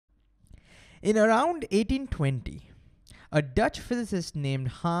In around 1820, a Dutch physicist named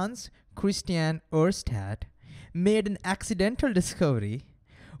Hans Christian Oersted made an accidental discovery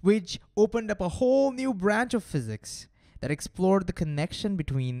which opened up a whole new branch of physics that explored the connection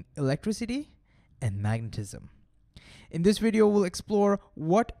between electricity and magnetism. In this video, we'll explore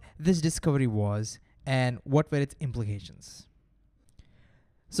what this discovery was and what were its implications.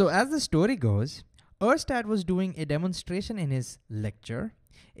 So as the story goes, Oersted was doing a demonstration in his lecture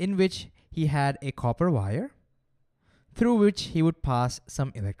in which he had a copper wire through which he would pass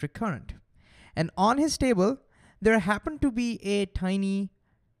some electric current. And on his table, there happened to be a tiny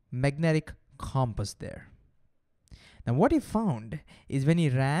magnetic compass there. Now what he found is when he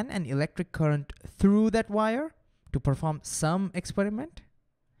ran an electric current through that wire to perform some experiment,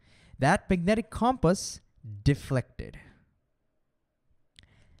 that magnetic compass deflected.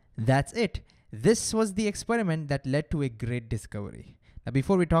 That's it. This was the experiment that led to a great discovery. Now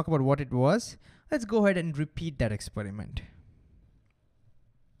before we talk about what it was, let's go ahead and repeat that experiment.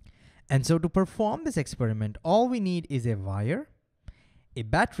 And so to perform this experiment, all we need is a wire, a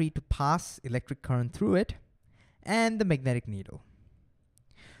battery to pass electric current through it, and the magnetic needle.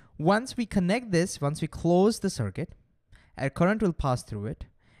 Once we connect this, once we close the circuit, a current will pass through it,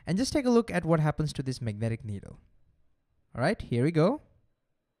 and just take a look at what happens to this magnetic needle. All right, here we go.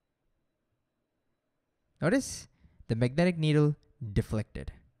 Notice the magnetic needle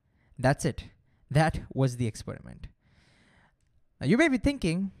deflected. That's it. That was the experiment. Now you may be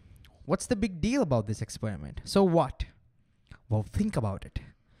thinking, what's the big deal about this experiment? So what? Well, think about it.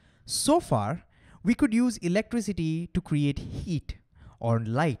 So far, we could use electricity to create heat or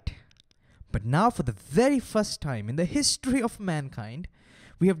light. But now for the very first time in the history of mankind,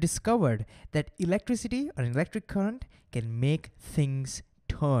 we have discovered that electricity or an electric current can make things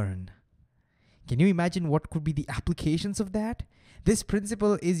turn. Can you imagine what could be the applications of that? This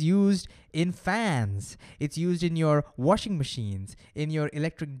principle is used in fans, it's used in your washing machines, in your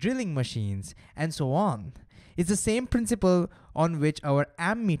electric drilling machines, and so on. It's the same principle on which our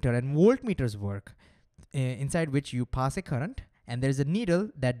ammeter and voltmeters work, inside which you pass a current, and there's a needle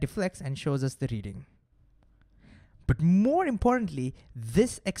that deflects and shows us the reading. But more importantly,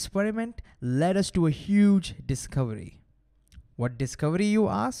 this experiment led us to a huge discovery. What discovery, you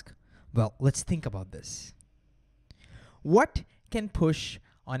ask? Well, let's think about this. What can push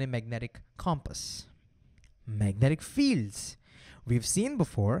on a magnetic compass? Magnetic fields. We've seen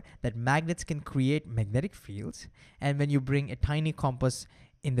before that magnets can create magnetic fields, and when you bring a tiny compass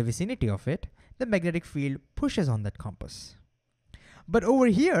in the vicinity of it, the magnetic field pushes on that compass. But over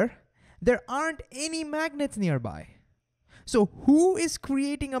here, there aren't any magnets nearby. So who is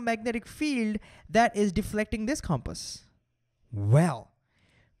creating a magnetic field that is deflecting this compass? Well,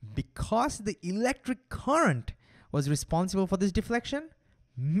 because the electric current was responsible for this deflection,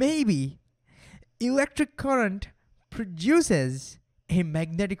 maybe electric current produces a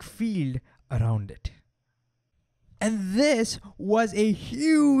magnetic field around it. And this was a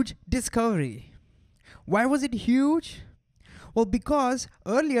huge discovery. Why was it huge? Well, because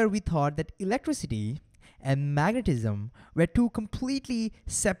earlier we thought that electricity and magnetism were two completely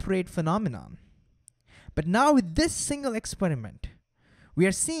separate phenomena. But now with this single experiment, we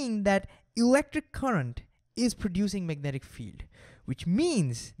are seeing that electric current is producing magnetic field, which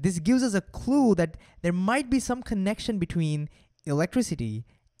means this gives us a clue that there might be some connection between electricity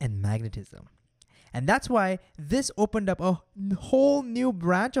and magnetism. And that's why this opened up a whole new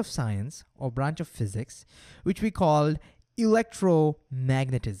branch of science or branch of physics, which we called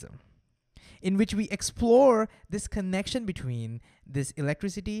electromagnetism, in which we explore this connection between this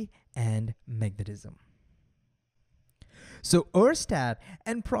electricity and magnetism. So Oersted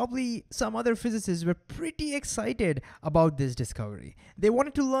and probably some other physicists were pretty excited about this discovery. They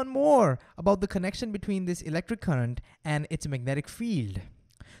wanted to learn more about the connection between this electric current and its magnetic field.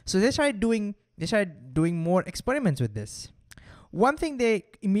 So they started doing more experiments with this. One thing they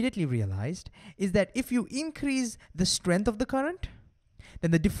immediately realized is that if you increase the strength of the current, then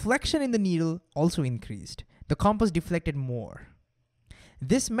the deflection in the needle also increased. The compass deflected more.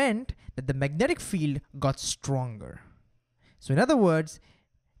 This meant that the magnetic field got stronger. So in other words,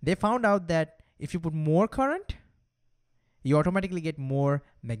 they found out that if you put more current, you automatically get more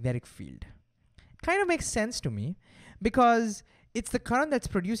magnetic field. It kind of makes sense to me because it's the current that's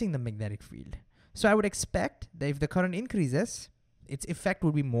producing the magnetic field. So I would expect that if the current increases, its effect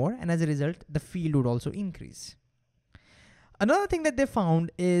would be more, and as a result, the field would also increase. Another thing that they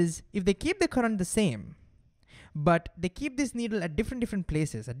found is if they keep the current the same, but they keep this needle at different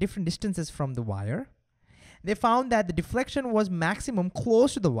places, at different distances from the wire, they found that the deflection was maximum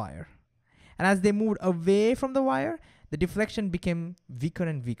close to the wire. And as they moved away from the wire, the deflection became weaker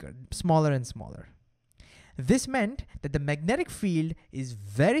and weaker, smaller and smaller. This meant that the magnetic field is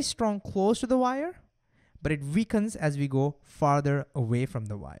very strong close to the wire, but it weakens as we go farther away from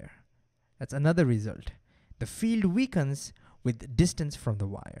the wire. That's another result. The field weakens with distance from the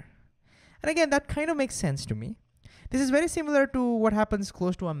wire. And again, that kind of makes sense to me. This is very similar to what happens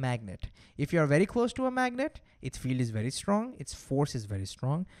close to a magnet. If you are very close to a magnet, its field is very strong, its force is very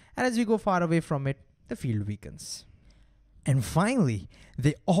strong, and as we go far away from it, the field weakens. And finally,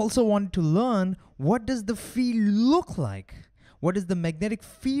 they also wanted to learn, what does the field look like? What does the magnetic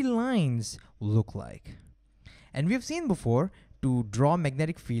field lines look like? And we've seen before, to draw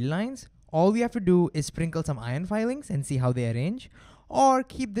magnetic field lines, all we have to do is sprinkle some iron filings and see how they arrange, or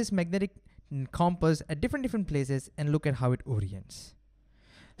keep this magnetic compass at different places and look at how it orients.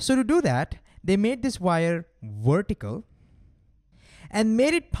 So to do that, they made this wire vertical and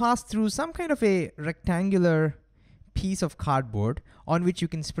made it pass through some kind of a rectangular piece of cardboard on which you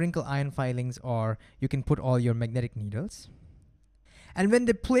can sprinkle iron filings or you can put all your magnetic needles. And when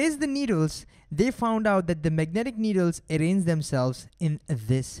they placed the needles, they found out that the magnetic needles arrange themselves in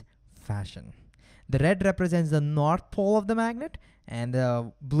this fashion. The red represents the north pole of the magnet and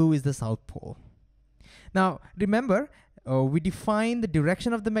the blue is the south pole. Now remember, we define the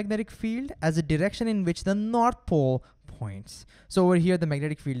direction of the magnetic field as a direction in which the north pole points. So over here the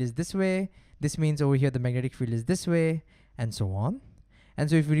magnetic field is this way, this means over here the magnetic field is this way, and so on. And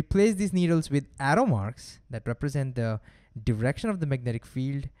so if we replace these needles with arrow marks that represent the direction of the magnetic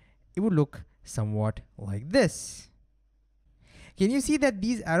field, it would look somewhat like this. Can you see that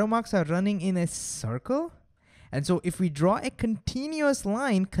these arrow marks are running in a circle? And so if we draw a continuous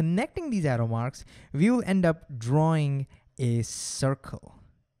line connecting these arrow marks, we will end up drawing a circle.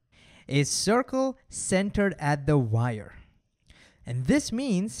 A circle centered at the wire. And this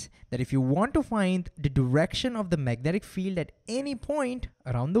means that if you want to find the direction of the magnetic field at any point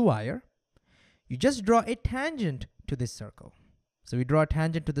around the wire, you just draw a tangent to this circle. So we draw a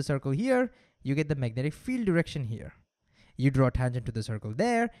tangent to the circle here, you get the magnetic field direction here. You draw a tangent to the circle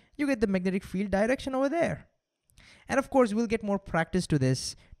there, you get the magnetic field direction over there. And of course, we'll get more practice to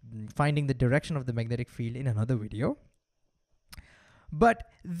this, finding the direction of the magnetic field in another video. But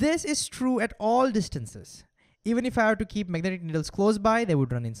this is true at all distances. Even if I were to keep magnetic needles close by, they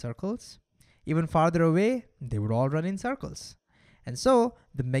would run in circles. Even farther away, they would all run in circles. And so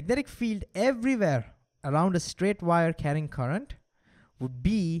the magnetic field everywhere around a straight wire carrying current would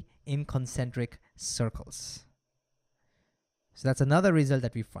be in concentric circles. So that's another result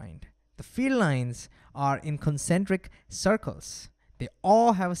that we find. The field lines are in concentric circles. They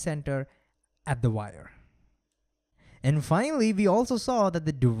all have a center at the wire. And finally, we also saw that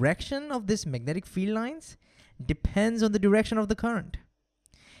the direction of this magnetic field lines depends on the direction of the current.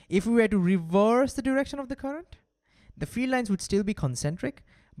 If we were to reverse the direction of the current, the field lines would still be concentric,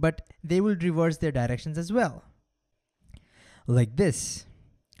 but they will reverse their directions as well, like this.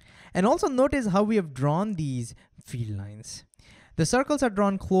 And also notice how we have drawn these field lines. The circles are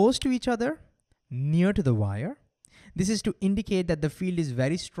drawn close to each other, near to the wire. This is to indicate that the field is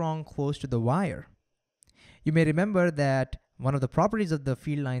very strong close to the wire. You may remember that one of the properties of the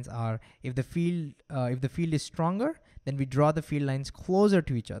field lines are if the field is stronger, then we draw the field lines closer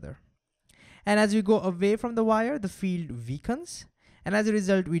to each other. And as we go away from the wire, the field weakens. And as a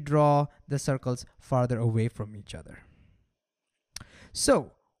result, we draw the circles farther away from each other.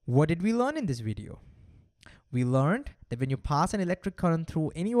 So what did we learn in this video? We learned that when you pass an electric current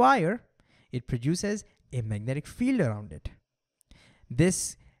through any wire, it produces a magnetic field around it.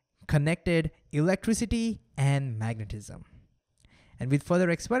 This connected electricity and magnetism. And with further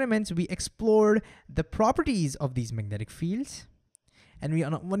experiments, we explored the properties of these magnetic fields. And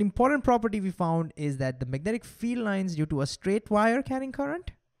one important property we found is that the magnetic field lines due to a straight wire carrying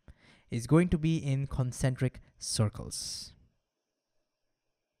current is going to be in concentric circles.